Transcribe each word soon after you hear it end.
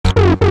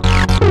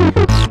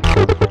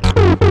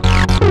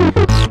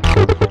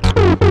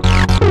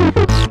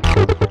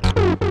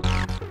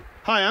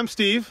Hi, I'm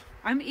Steve.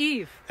 I'm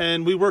Eve.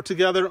 And we work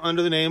together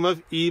under the name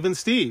of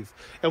EveNSteve.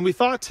 And we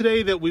thought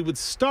today that we would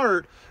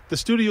start the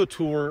studio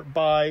tour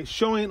by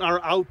showing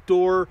our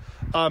outdoor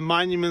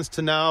monuments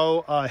to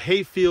now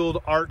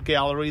Hayfield Art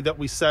Gallery that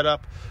we set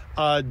up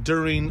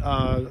during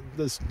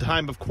this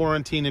time of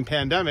quarantine and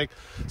pandemic,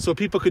 so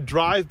people could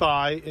drive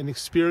by and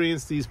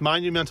experience these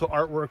monumental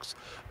artworks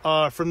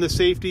from the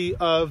safety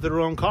of their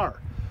own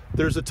car.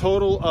 There's a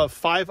total of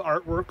 5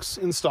 artworks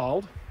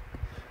installed.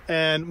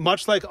 And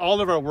much like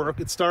all of our work,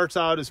 it starts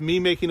out as me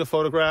making a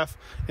photograph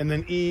and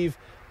then Eve,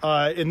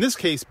 in this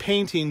case,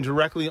 painting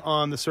directly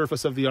on the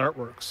surface of the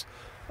artworks.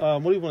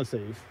 What do you want to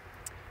say,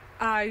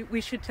 Eve?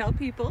 We should tell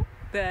people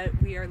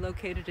that we are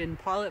located in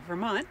Paulet,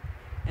 Vermont.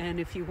 And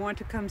if you want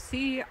to come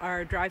see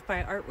our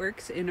drive-by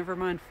artworks in a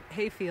Vermont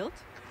hayfield,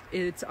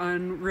 it's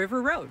on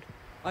River Road.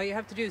 All you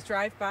have to do is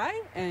drive by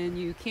and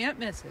you can't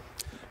miss it.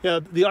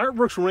 Yeah, the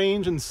artworks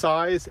range in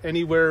size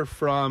anywhere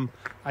from,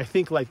 I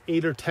think, like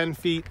 8 or 10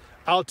 feet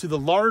out to the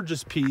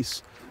largest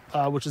piece,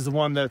 which is the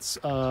one that's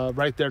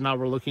right there now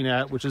we're looking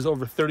at, which is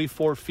over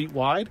 34 feet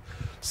wide.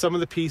 Some of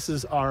the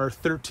pieces are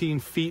 13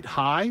 feet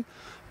high,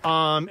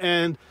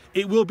 and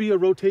it will be a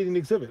rotating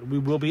exhibit. We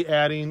will be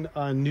adding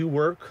new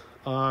work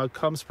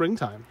come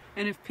springtime.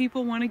 And if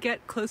people want to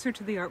get closer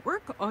to the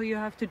artwork, all you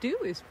have to do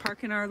is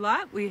park in our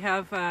lot. We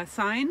have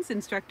signs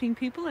instructing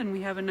people, and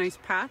we have a nice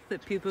path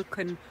that people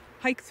can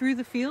hike through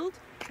the field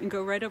and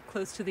go right up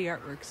close to the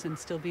artworks and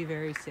still be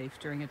very safe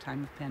during a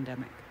time of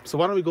pandemic. So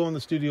why don't we go in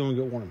the studio and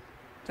get warm?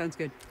 Sounds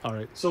good. All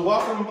right. So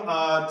welcome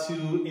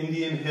to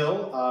Indian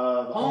Hill,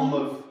 the home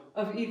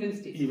of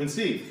EveNSteve.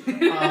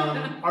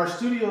 EveNSteve. Our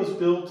studio is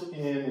built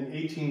in an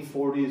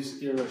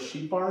 1840s era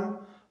sheep barn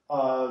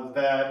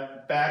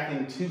that back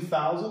in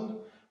 2000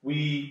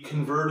 we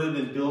converted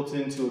and built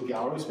into a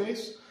gallery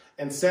space.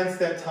 And since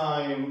that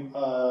time,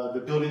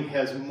 the building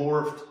has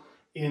morphed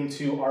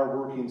into our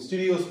working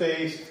studio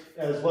space,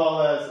 as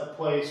well as a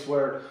place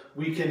where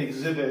we can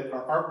exhibit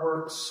our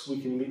artworks,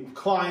 we can meet with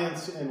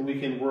clients, and we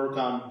can work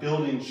on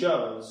building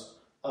shows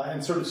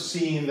and sort of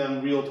seeing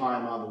them real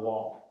time on the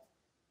wall.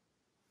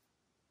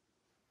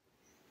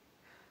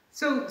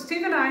 So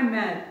Steve and I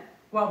met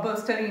while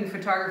both studying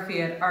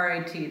photography at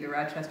RIT, the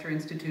Rochester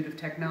Institute of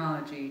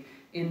Technology,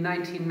 in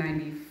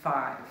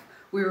 1995.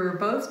 We were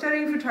both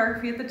studying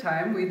photography at the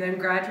time. We then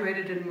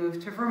graduated and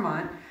moved to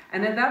Vermont.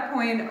 And at that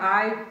point,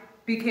 I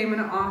became an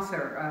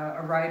author,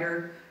 a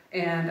writer,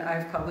 and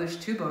I've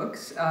published 2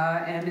 books.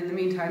 And in the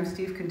meantime,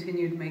 Steve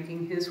continued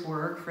making his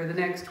work for the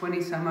next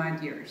 20 some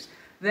odd years.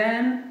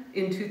 Then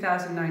in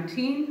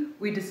 2019,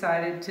 we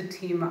decided to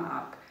team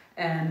up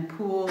and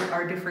pool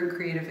our different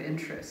creative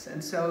interests.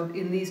 And so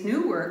in these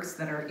new works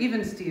that are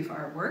EveNSteve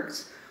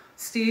artworks,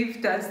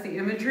 Steve does the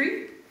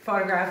imagery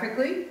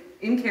photographically,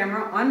 in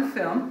camera, on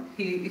film.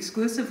 He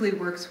exclusively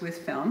works with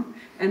film,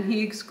 and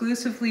he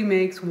exclusively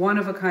makes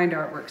one-of-a-kind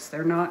artworks.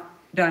 They're not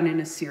done in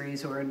a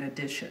series or an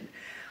edition.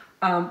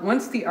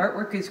 Once the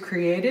artwork is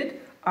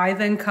created, I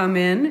then come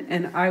in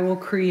and I will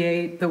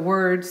create the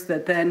words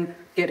that then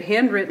get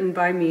handwritten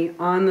by me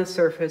on the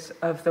surface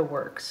of the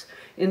works.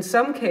 In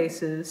some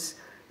cases,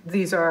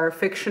 these are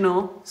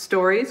fictional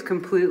stories,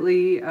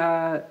 completely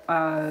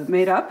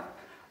made up.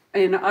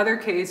 In other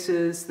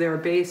cases, they're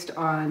based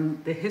on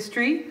the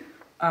history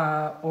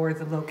or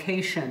the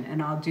location,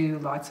 and I'll do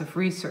lots of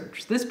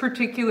research. This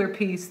particular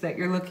piece that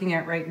you're looking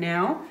at right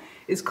now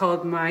is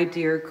called My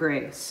Dear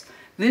Grace.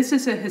 This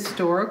is a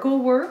historical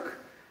work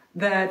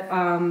that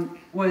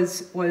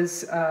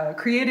was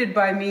created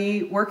by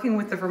me working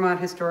with the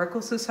Vermont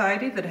Historical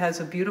Society, that has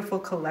a beautiful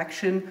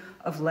collection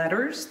of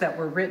letters that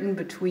were written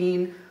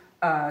between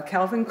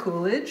Calvin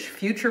Coolidge,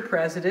 future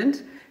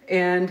president,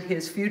 and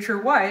his future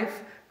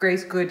wife,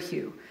 Grace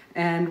Goodhue.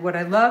 And what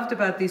I loved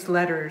about these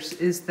letters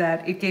is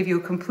that it gave you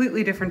a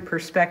completely different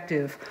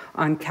perspective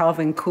on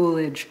Calvin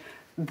Coolidge,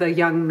 the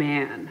young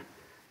man.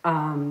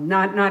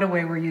 Not a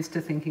way we're used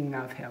to thinking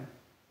of him.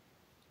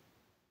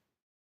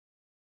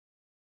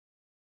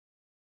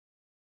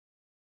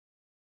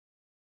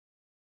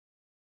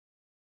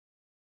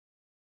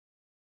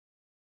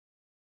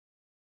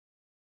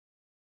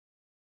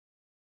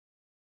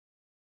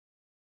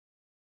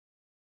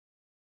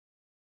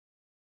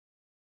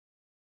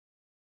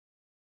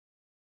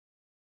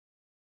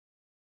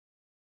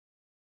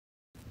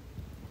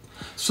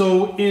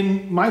 So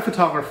in my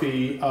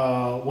photography,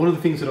 one of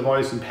the things that I've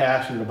always been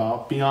passionate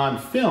about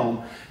beyond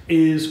film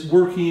is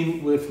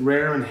working with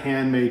rare and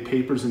handmade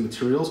papers and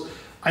materials.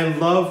 I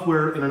love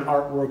where in an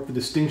artwork the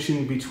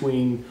distinction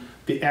between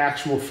the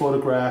actual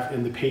photograph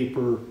and the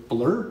paper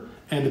blur,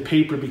 and the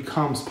paper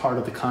becomes part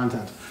of the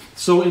content.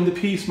 So in the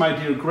piece, My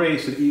Dear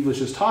Grace, that Eve was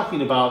just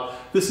talking about,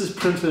 this is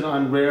printed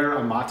on rare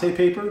amate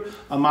paper.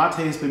 Amate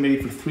has been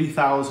made for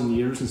 3,000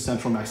 years in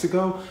central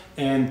Mexico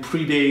and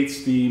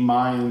predates the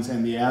Mayans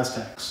and the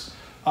Aztecs.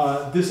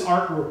 This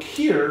artwork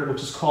here,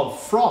 which is called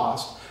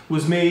Frost,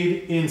 was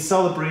made in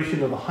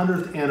celebration of the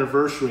 100th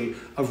anniversary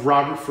of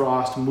Robert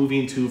Frost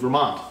moving to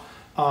Vermont.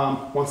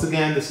 Once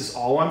again, this is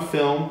all on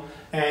film,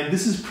 and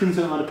this is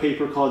printed on a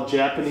paper called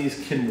Japanese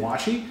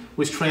kinwashi,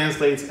 which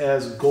translates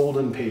as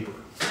golden paper.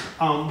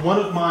 One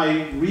of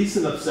my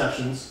recent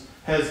obsessions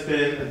has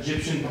been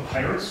Egyptian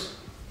papyrus,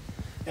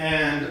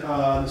 and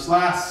this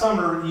last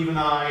summer, Eve and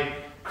I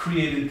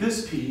created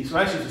this piece, or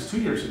actually just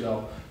 2 years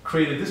ago,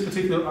 created this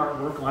particular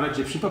artwork on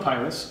Egyptian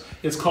papyrus.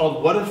 It's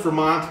called What If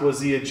Vermont Was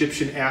the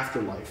Egyptian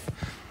Afterlife?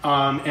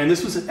 And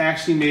this was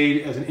actually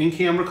made as an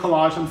in-camera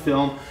collage on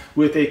film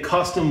with a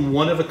custom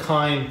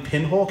one-of-a-kind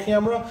pinhole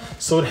camera.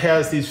 So it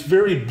has these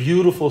very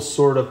beautiful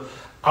sort of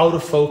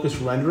out-of-focus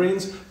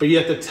renderings, but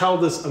yet to tell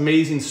this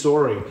amazing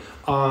story.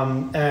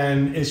 And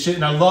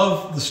I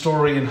love the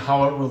story and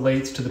how it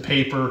relates to the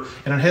paper.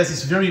 And it has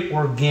this very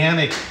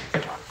organic,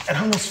 it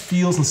almost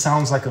feels and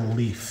sounds like a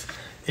leaf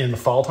in the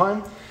fall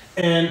time.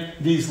 And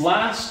these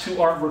last two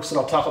artworks that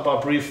I'll talk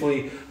about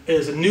briefly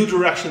is a new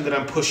direction that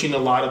I'm pushing a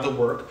lot of the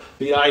work.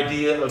 The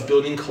idea of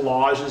building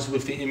collages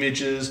with the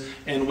images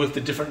and with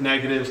the different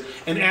negatives,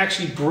 and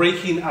actually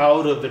breaking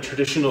out of the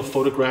traditional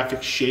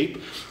photographic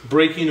shape,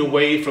 breaking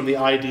away from the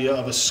idea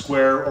of a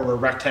square or a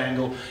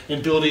rectangle,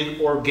 and building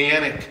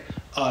organic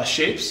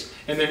shapes.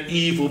 And then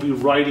Eve will be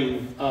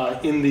writing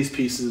in these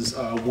pieces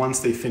once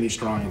they finish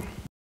drawing.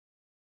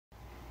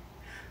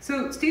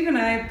 So Steve and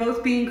I,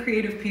 both being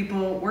creative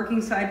people,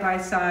 working side by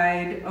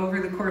side over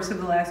the course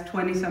of the last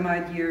 20 some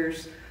odd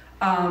years,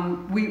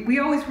 we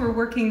always were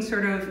working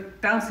sort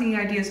of bouncing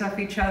ideas off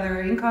each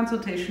other in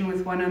consultation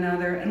with one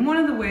another. And one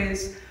of the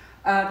ways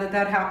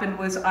that happened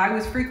was I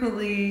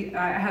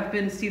have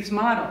been Steve's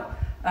model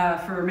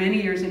for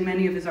many years in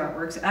many of his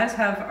artworks, as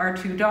have our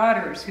two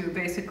daughters, who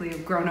basically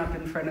have grown up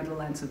in front of the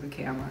lens of the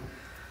camera.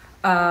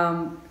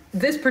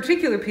 This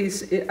particular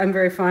piece I'm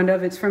very fond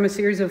of. It's from a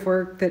series of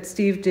work that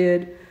Steve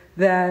did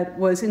that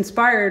was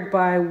inspired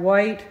by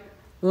white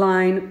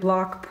line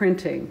block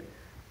printing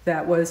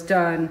that was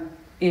done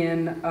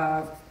in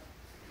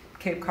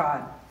Cape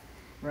Cod,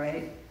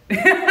 right?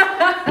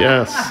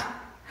 Yes.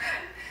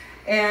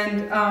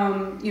 And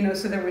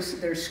so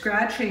there's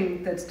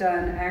scratching that's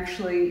done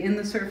actually in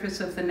the surface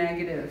of the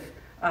negative,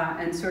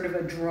 and sort of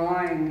a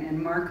drawing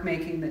and mark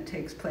making that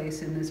takes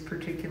place in this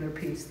particular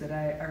piece that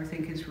I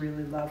think is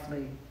really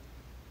lovely.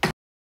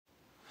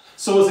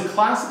 So as a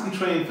classically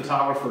trained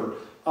photographer,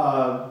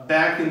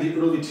 back in the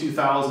early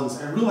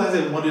 2000s, I realized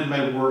I wanted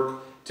my work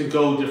to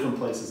go different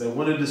places. I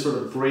wanted to sort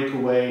of break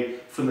away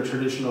from the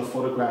traditional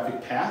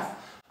photographic path.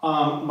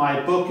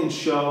 My book and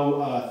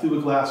show, Through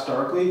a Glass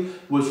Darkly,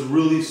 was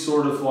really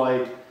sort of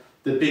like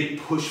the big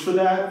push for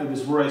that. It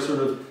was where I sort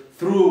of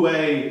threw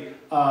away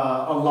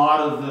a lot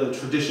of the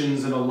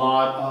traditions and a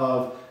lot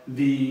of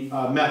the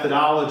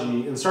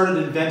methodology and started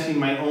inventing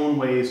my own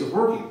ways of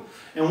working.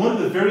 And one of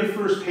the very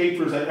first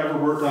papers I ever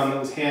worked on that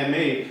was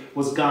handmade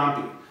was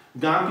Gampi.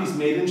 Gampi's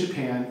made in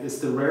Japan. It's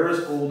the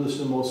rarest, oldest,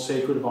 and most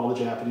sacred of all the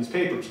Japanese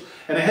papers.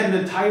 And I had an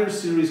entire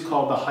series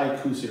called the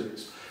Haiku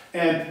series.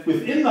 And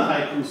within the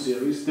Haiku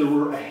series, there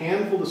were a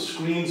handful of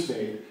screens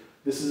made.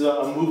 This is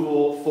a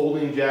movable,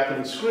 folding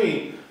Japanese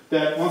screen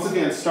that, once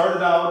again,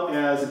 started out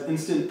as an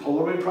instant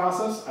Polaroid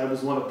process. I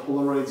was one of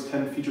Polaroid's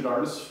 10 featured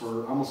artists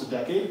for almost a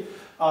decade.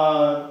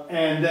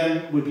 And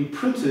then would be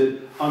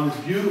printed on this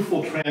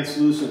beautiful,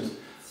 translucent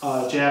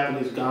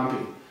Japanese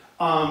Gampi.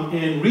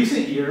 In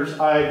recent years,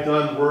 I've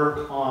done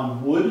work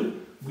on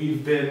wood.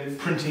 We've been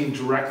printing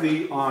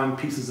directly on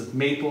pieces of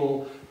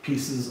maple,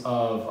 pieces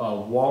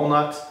of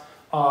walnut,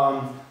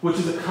 which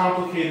is a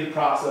complicated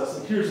process.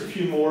 And here's a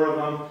few more of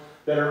them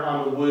that are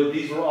on the wood.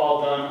 These were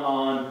all done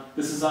on,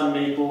 this is on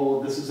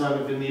maple, this is on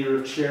a veneer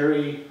of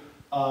cherry.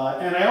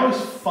 And I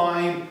always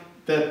find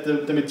that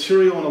the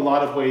material in a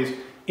lot of ways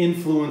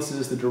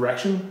influences the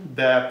direction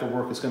that the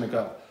work is going to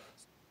go.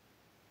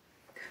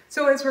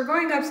 So as we're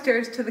going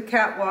upstairs to the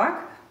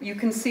catwalk, you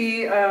can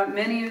see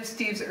many of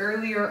Steve's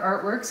earlier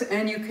artworks,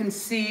 and you can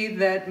see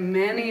that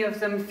many of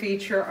them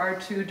feature our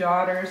two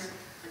daughters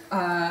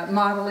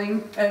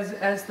modeling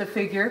as the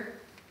figure.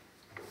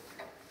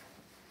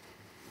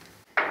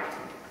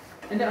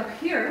 And up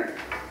here,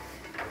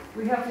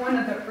 we have one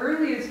of the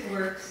earliest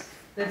works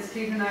that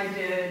Steve and I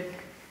did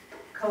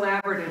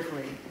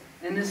collaboratively.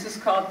 And this is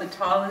called The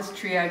Tallest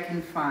Tree I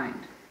Can Find.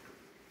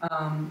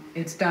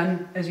 It's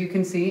done, as you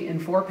can see, in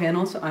 4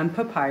 panels on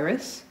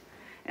papyrus.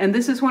 And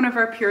this is one of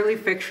our purely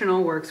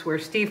fictional works where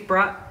Steve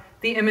brought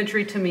the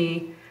imagery to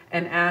me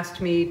and asked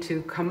me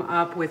to come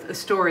up with a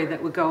story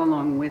that would go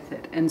along with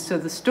it. And so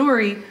the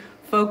story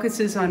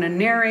focuses on a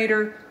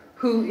narrator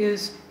who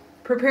is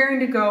preparing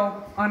to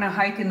go on a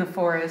hike in the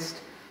forest,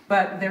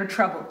 but they're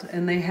troubled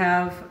and they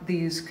have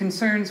these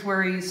concerns,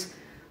 worries,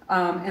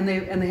 and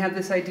they have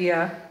this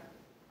idea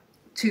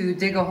to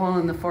dig a hole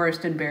in the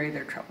forest and bury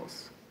their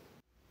troubles.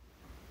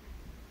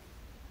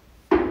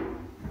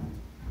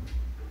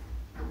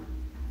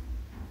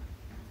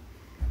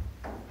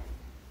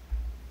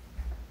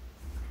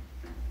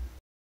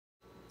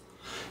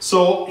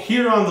 So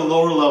here on the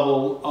lower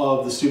level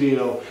of the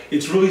studio,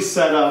 it's really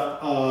set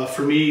up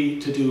for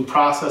me to do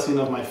processing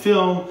of my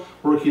film,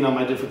 working on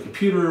my different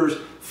computers,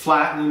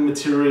 flattening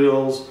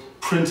materials,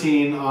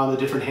 printing on the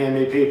different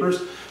handmade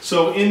papers.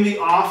 So in the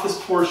office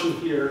portion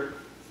here,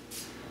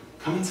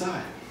 come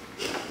inside.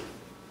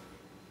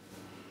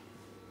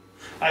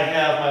 I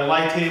have my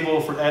light table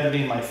for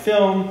editing my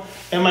film,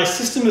 and my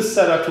system is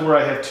set up to where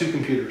I have two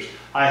computers.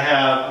 I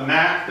have a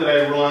Mac that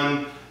I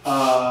run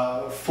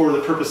for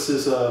the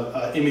purposes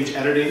of image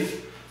editing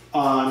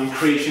and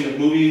creation of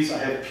movies. I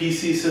have a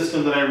PC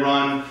system that I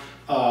run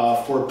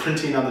for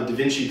printing on the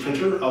DaVinci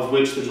printer, of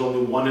which there's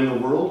only one in the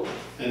world,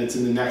 and it's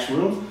in the next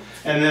room.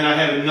 And then I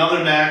have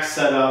another Mac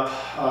set up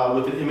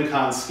with an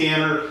Imicon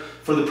scanner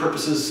for the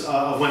purposes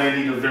of when I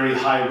need a very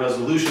high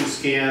resolution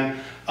scan.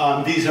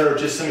 These are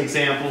just some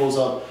examples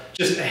of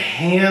just a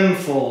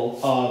handful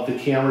of the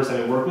cameras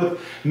that I work with.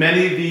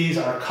 Many of these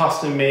are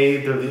custom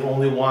made. They're the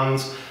only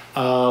ones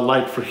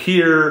like for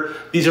here.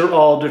 These are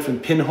all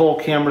different pinhole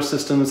camera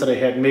systems that I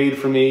had made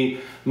for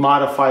me,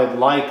 modified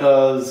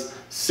Leicas,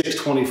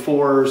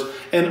 624s,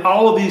 and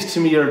all of these to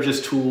me are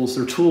just tools.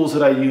 They're tools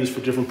that I use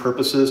for different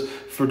purposes,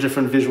 for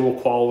different visual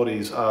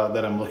qualities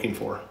that I'm looking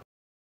for.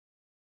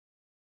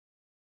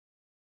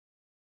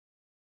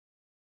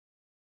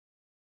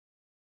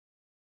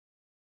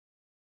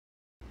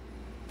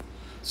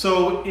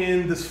 So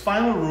in this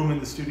final room in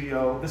the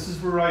studio, this is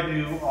where I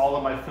do all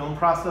of my film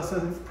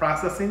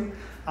processing.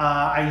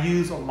 I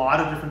use a lot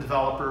of different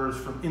developers,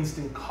 from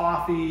instant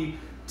coffee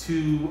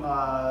to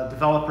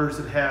developers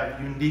that have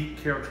unique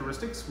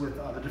characteristics with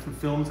the different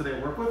films that I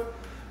work with.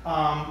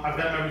 I've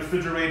got my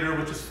refrigerator,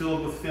 which is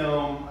filled with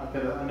film. I've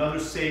got another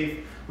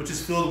safe, which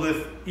is filled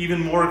with even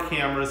more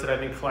cameras that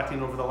I've been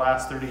collecting over the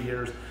last 30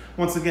 years.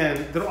 Once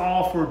again, they're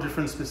all for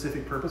different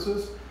specific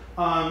purposes.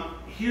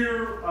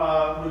 Here,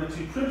 where the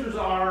two printers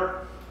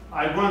are,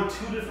 I run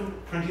two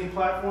different printing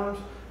platforms.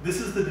 This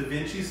is the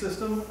DaVinci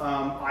system.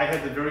 I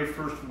had the very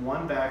first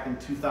one back in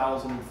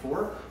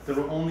 2004. There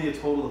were only a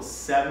total of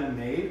 7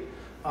 made.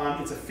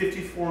 It's a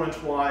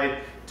 54-inch wide,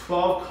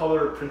 12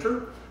 color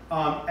printer.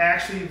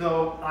 Actually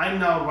though, I'm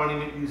now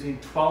running it using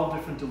 12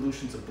 different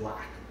dilutions of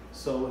black.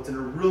 So it's a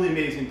really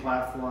amazing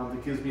platform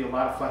that gives me a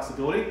lot of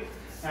flexibility.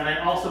 And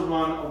I also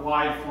run a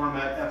wide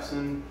format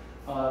Epson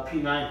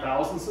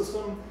P9000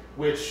 system,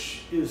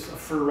 which is a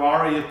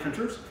Ferrari of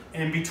printers.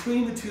 And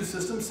between the two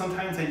systems,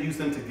 sometimes I use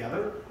them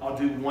together. I'll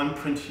do one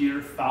print here,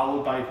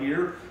 followed by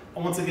here.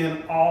 And once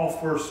again, all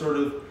for sort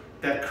of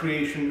that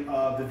creation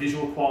of the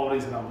visual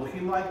qualities that I'm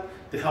looking like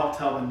to help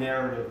tell the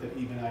narrative that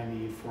Eve and I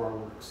need for our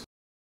works.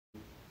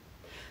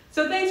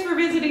 So thanks for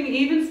visiting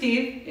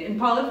EveNSteve in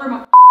Paulet,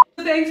 Vermont.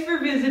 Thanks for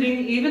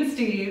visiting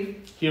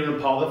EveNSteve here in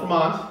Paulet,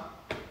 Vermont.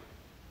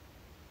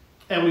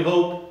 And we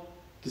hope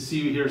to see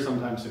you here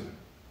sometime soon.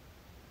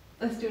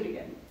 Let's do it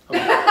again.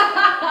 Okay.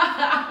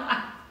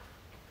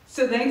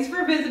 So thanks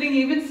for visiting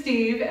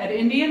EveNSteve at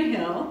Indian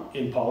Hill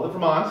in Paulet,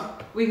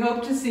 Vermont. We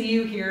hope to see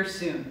you here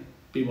soon.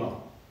 Be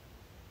well.